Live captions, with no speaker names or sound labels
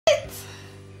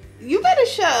You better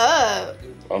shut up.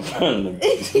 I'm trying to.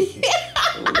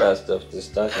 We got stuff to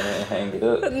stuck in and hang it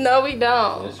up. No, we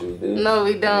don't. Yes, we do. No,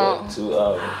 we We don't. got 2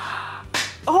 hours.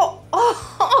 Oh.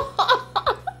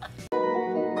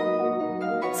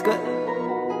 It's good.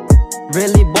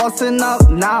 Really bossing up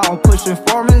now, pushing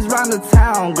foreigns round the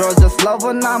town. Girls just love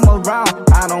when I'm around.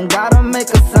 I don't gotta make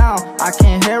a sound. I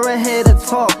can't hear a hater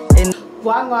talk.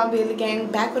 Wagwan Billy Gang,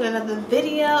 back with another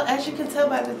video. As you can tell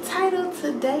by the title,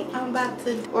 today I'm about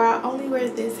to, where I only wear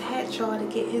this hat, y'all, to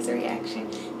get his reaction.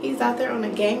 He's out there on the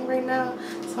gang right now,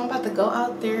 so I'm about to go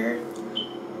out there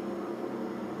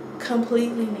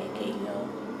completely naked, yo.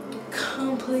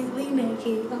 Completely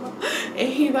naked, y'all. And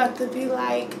he about to be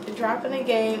like dropping a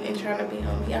game and trying to be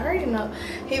on me. I already know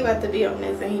he about to be on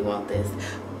this and he want this.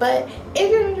 But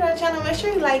if you're new to our channel, make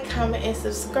sure you like, comment, and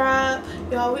subscribe.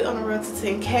 Y'all, we on the road to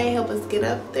 10K. Help us get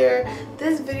up there.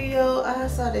 This video, I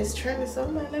saw this trending, so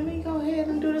I'm like, let me go ahead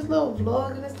and do this little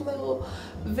vlog and this little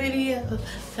video,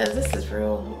 because this is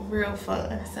real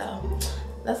fun. So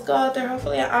let's go out there.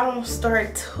 Hopefully I don't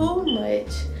start too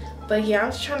much. But yeah, I'm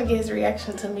just trying to get his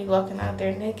reaction to me walking out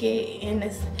there naked in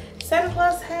this Santa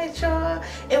Claus hat, y'all.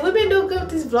 If we've been doing good with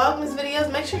these Vlogmas videos,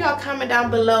 make sure y'all comment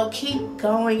down below. Keep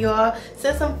going, y'all.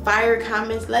 Send some fire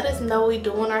comments. Let us know we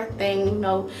doing our thing, you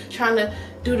know, trying to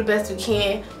do the best we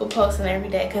can with posting every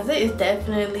day, because it is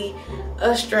definitely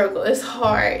a struggle. It's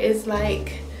hard. It's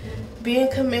like being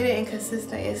committed and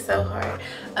consistent is so hard.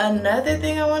 Another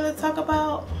thing I want to talk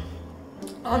about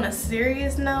on a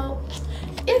serious note,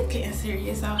 it's getting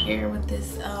serious out here with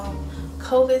this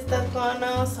COVID stuff going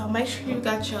on, so make sure you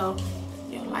got your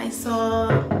Lysol.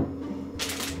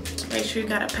 Make sure you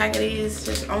got a pack of these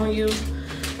just on you.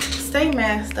 Stay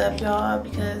masked up, y'all,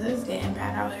 because it's getting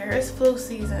bad out here. It's flu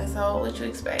season, so what you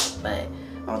expect? But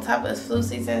on top of this flu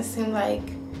season, it seemed like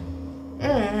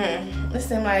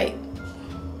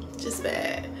just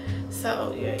bad.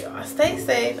 So yeah, y'all, stay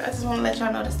safe. I just want to let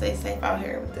y'all know to stay safe out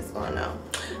here with this going on.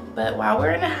 But while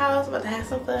we're in the house, we're about to have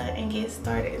some fun and get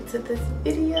started into this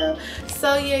video.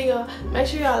 So yeah, y'all, make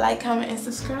sure y'all like, comment, and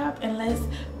subscribe, and let's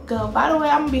go. By the way,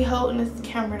 I'm gonna be holding this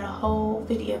camera the whole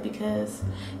video because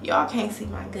y'all can't see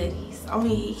my goodies.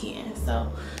 Only he can. So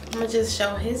I'm gonna just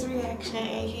show his reaction,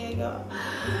 and here y'all,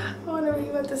 I wonder what he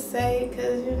about to say,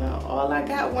 because you know, all I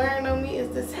got wearing on me is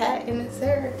this hat and this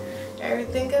hair.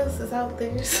 Everything else is out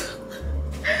there. So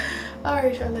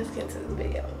alright, y'all, let's get to the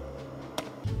video.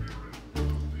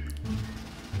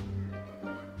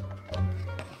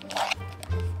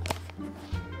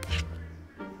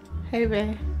 Hey,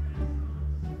 babe.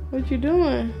 What you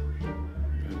doing?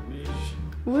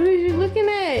 What are you looking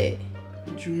at?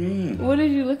 What you mean? What are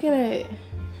you looking at?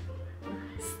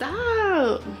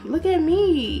 Stop. Look at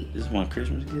me. This is my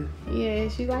Christmas gift? Yeah,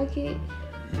 she like it?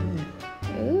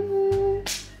 Yeah. Ooh.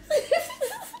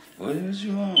 What is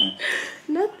you on?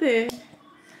 Nothing.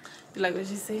 You like what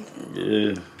you see?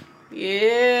 Yeah.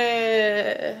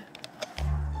 Yeah.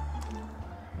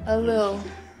 A little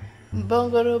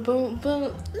bungo boom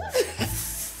boom.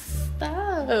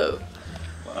 Stop.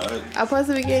 Alright. I'm supposed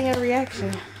to be getting a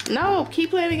reaction. No,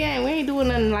 keep playing the game. We ain't doing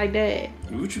nothing like that.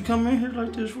 What you come in here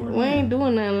like this for? We ain't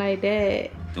doing nothing like that.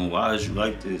 Then why is you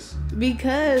like this?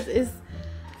 Because it's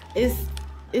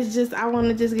just, I want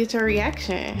to just get your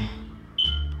reaction.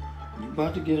 You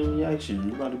about to get a reaction.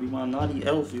 You about to be my naughty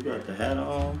elf. You got the hat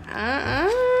on.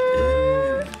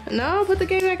 Yeah. No, put the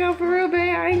game back on for real,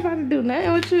 babe. I ain't about to do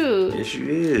nothing with you. Yes, you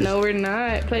is. No, we're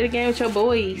not. Play the game with your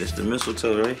boys. That's the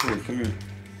mistletoe right here. Come here.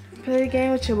 Play the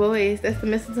game with your boys. That's the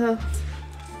mistletoe.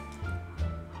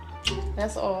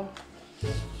 That's all.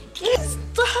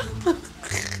 Stop.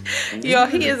 Y'all,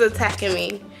 he is attacking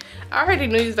me. I already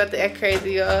knew he was about to act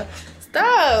crazy, y'all.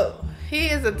 Stop. He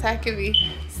is attacking me.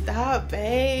 Stop,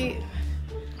 babe.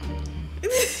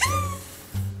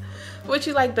 What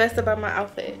you like best about my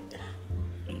outfit?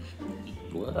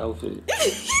 What outfit?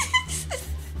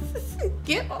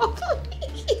 Get off of me.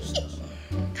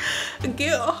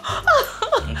 Get off.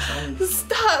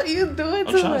 Stop. You doing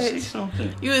too I'm trying much. to see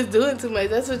something. You was doing too much.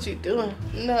 That's what you doing.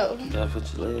 No. You gotta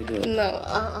put your leg up.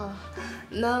 No.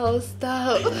 No,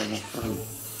 stop.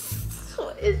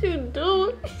 What is you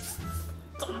doing?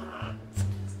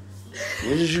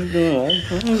 What is you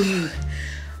doing?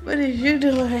 What is you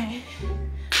doing?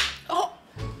 Oh.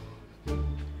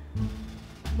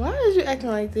 Why is you acting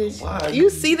like this? Why?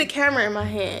 You see the camera in my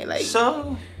hand. Like.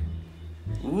 So?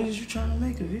 What is you trying to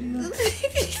make a video?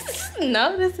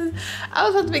 No, this is. I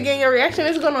was supposed to be getting your reaction.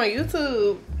 It's going on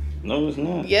YouTube. No, it's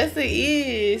not. Yes, it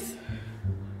is.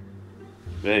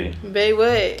 Babe. Babe,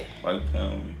 what? Why you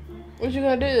playing me? What you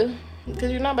gonna do?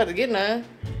 Because you're not about to get none.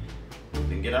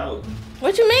 Then get out.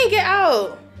 What you mean, get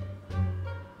out?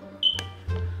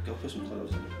 Go. put some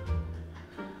clothes on.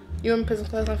 You want me to put some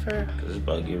clothes on for real? Cause it's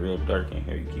about to get real dark in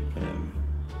here. You keep playing me.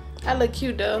 I look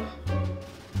cute though.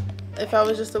 If I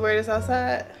was just to wear this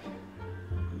outside.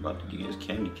 I'm about to get this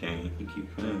candy cane. You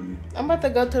keep playing me. I'm about to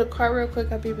go to the car real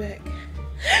quick. I'll be back.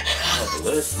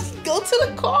 Listen. Go to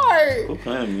the car. Quit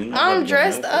playing me. I'm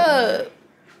dressed up.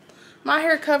 My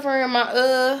hair covering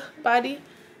my body.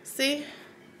 See?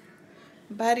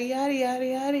 Body yada yada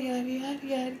yada yada yada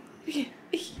yada.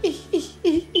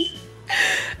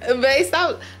 Babe,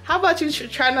 stop. How about you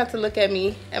try not to look at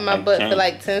me and my butt for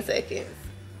like 10 seconds?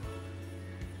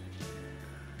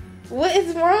 What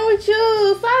is wrong with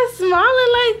you? Stop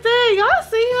smiling like that. Y'all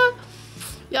see her?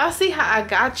 Y'all see how I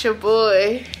got your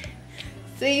boy?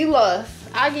 See, you lost.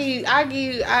 I'll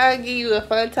give you a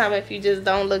fun time if you just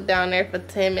don't look down there for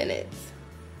 10 minutes.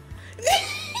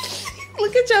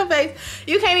 Look at your face.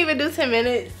 You can't even do 10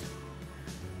 minutes.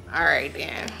 All right,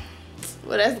 then.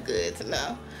 Well, that's good to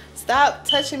know. Stop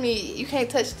touching me. You can't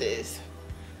touch this.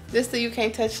 This the you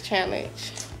can't touch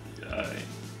challenge. Alright.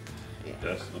 Yeah.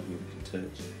 That's something you can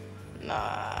touch.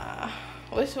 Nah.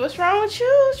 What's wrong with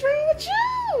you? What's wrong with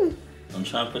you? I'm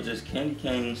trying to put this candy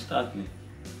cane in the stocking.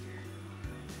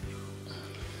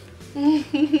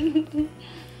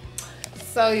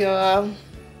 So y'all,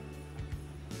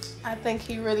 I think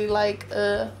he really like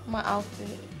my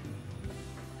outfit.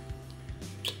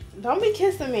 Don't be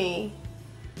kissing me.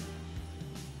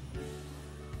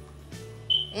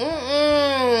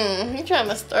 He trying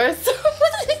to start something.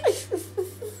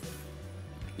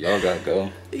 Y'all gotta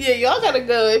go. Yeah, y'all gotta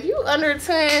go. If you under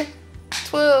 10,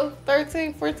 12,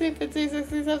 13, 14, 15,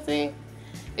 16, 17,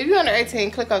 if you under 18,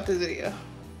 click off this video.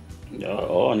 Y'all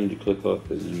all need to click off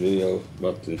this video.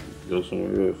 About to go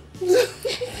somewhere else.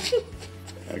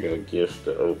 I got gifts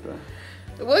to open.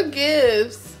 What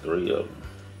gifts? 3 of them.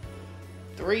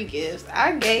 3 gifts.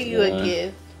 I gave you a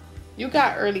gift. You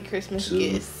got early Christmas 2,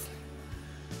 gifts.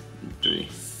 3.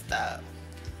 Stop.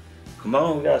 Come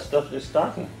on, we got stuff this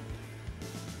stocking.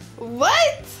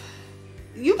 What?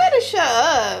 You better shut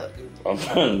up. I'm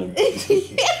trying to.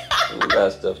 We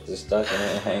got stuff this stocking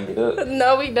and hang it up.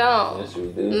 No, we don't. Yes, we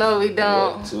do. No, we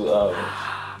don't. We got 2 hours.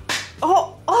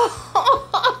 Oh.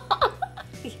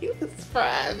 You was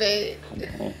private.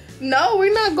 Come on. No,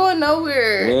 we're not going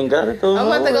nowhere. We ain't gotta go I'm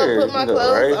about to nowhere. go put my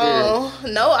clothes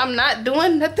on. No, I'm not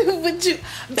doing nothing with you.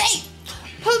 Babe,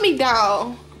 put me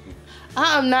down.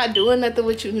 I'm not doing nothing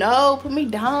with you. No, put me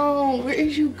down. Where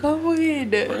is you going?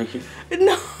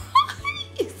 No,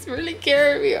 it's really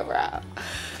carrying me around.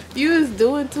 You was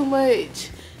doing too much.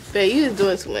 Babe, you was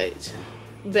doing too much.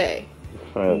 Babe,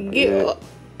 get up.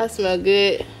 I smell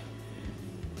good.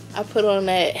 I put on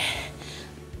that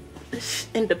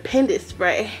independent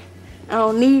spray. I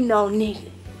don't need no nigga.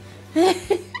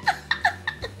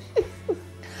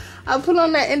 I put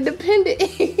on that independent.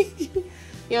 You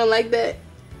don't like that?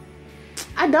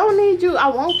 I don't need you. I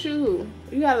want you.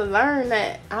 You gotta learn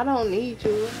that. I don't need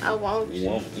you. I want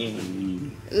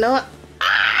you. No,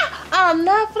 I'm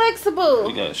not flexible.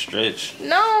 We gotta stretch.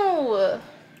 No.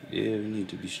 Yeah, we need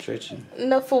to be stretching.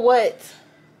 No, for what?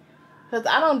 Because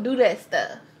I don't do that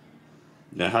stuff.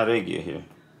 Then how they get here?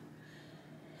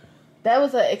 That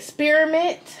was an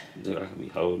experiment. Dude, I can be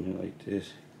holding it like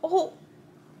this. Oh.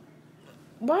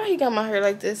 Why he got my hair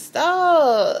like this?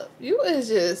 Stop. You is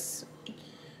just...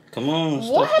 Come on.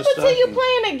 What happened to you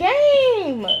playing a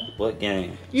game? What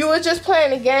game? You were just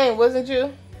playing a game, wasn't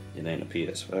you? It ain't a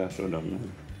PS5, so it don't matter.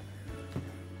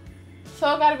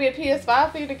 So it gotta be a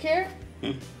PS5 for you to care?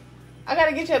 I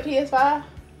gotta get you a PS5?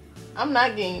 I'm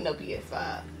not getting you no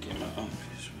PS5. Get my own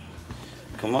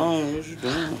PS5. Come on, what you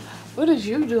doing? What is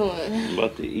you doing? I'm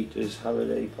about to eat this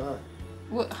holiday pie.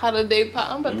 What holiday pie?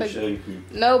 I'm about Let me to show you.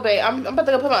 No, babe. I'm about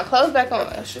to go put my clothes back on.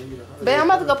 I'll show you the holiday Babe, I'm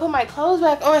about to go put my clothes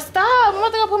back on. Stop! I'm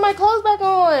about to go put my clothes back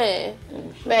on.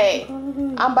 Babe,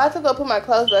 I'm about to go put my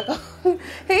clothes back on.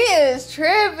 He is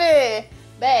tripping.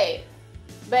 Babe.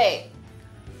 Babe.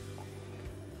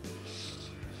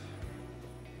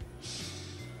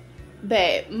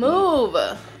 Babe, move.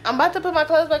 I'm about to put my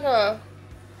clothes back on.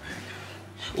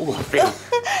 Ooh, I feel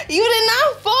You did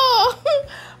not fall.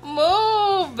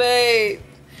 Move, babe.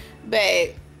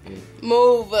 Babe.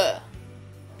 Move.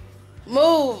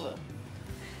 Move.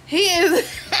 He is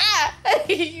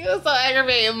you so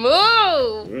aggravated.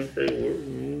 Move.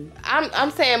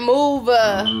 I'm saying move.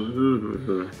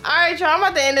 Alright, y'all, I'm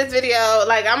about to end this video.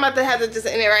 Like, I'm about to have to just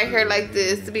end it right here like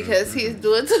this because he's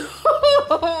doing too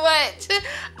much.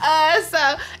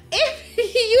 So if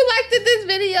you liked this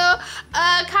video,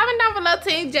 comment down below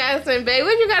Team Jasmine, babe.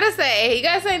 What you gotta say? You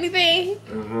gotta say anything?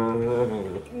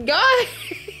 Go ahead.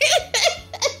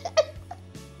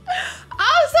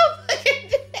 I'm so fucking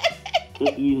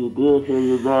Cookies are good for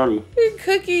your body.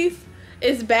 Cookies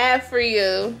is bad for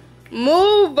you.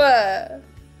 Move.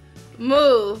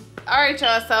 Move. Alright,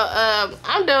 y'all. So,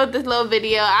 I'm done with this little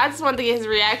video. I just wanted to get his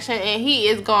reaction, and he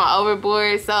is going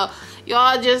overboard. So,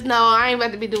 y'all just know I ain't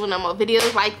about to be doing no more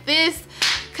videos like this,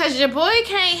 because your boy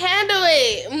can't handle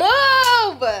it.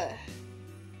 Move.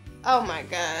 Oh, my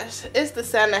gosh. It's the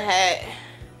Santa hat.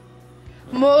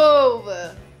 Move.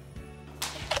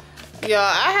 Y'all,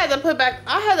 I had to put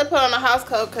on the house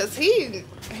coat because he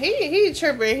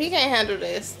tripping. He can't handle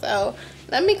this. So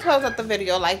let me close up the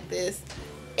video like this.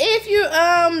 If you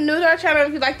new to our channel,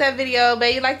 if you like that video,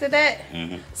 babe, you liked that?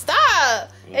 Stop.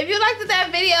 If you liked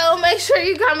that video, make sure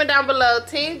you comment down below.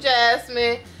 Team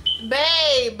Jasmine,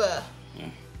 babe.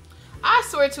 I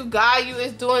swear to God, you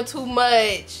is doing too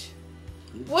much.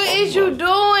 What is you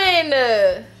doing?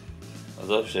 I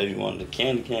was upset you wanted a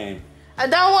candy cane. I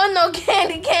don't want no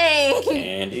candy cane.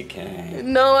 Candy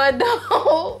cane. No, I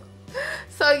don't.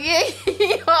 So yeah,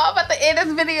 I'm about to end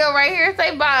this video right here.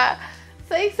 Say bye.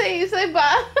 You say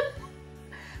bye.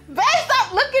 Babe,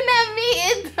 stop looking at me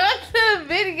and talk to the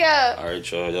video.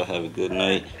 Alright, y'all. Y'all have a good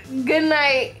night. Good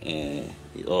night. And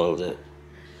all of that.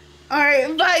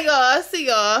 Alright, bye y'all. See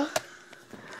y'all.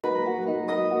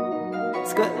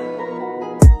 It's good.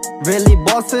 Really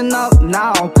bossing up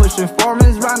now, pushing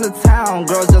foreigns round the town.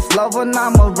 Girls just love when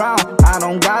I'm around. I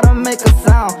don't gotta make a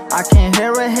sound. I can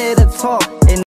hear a hater talk.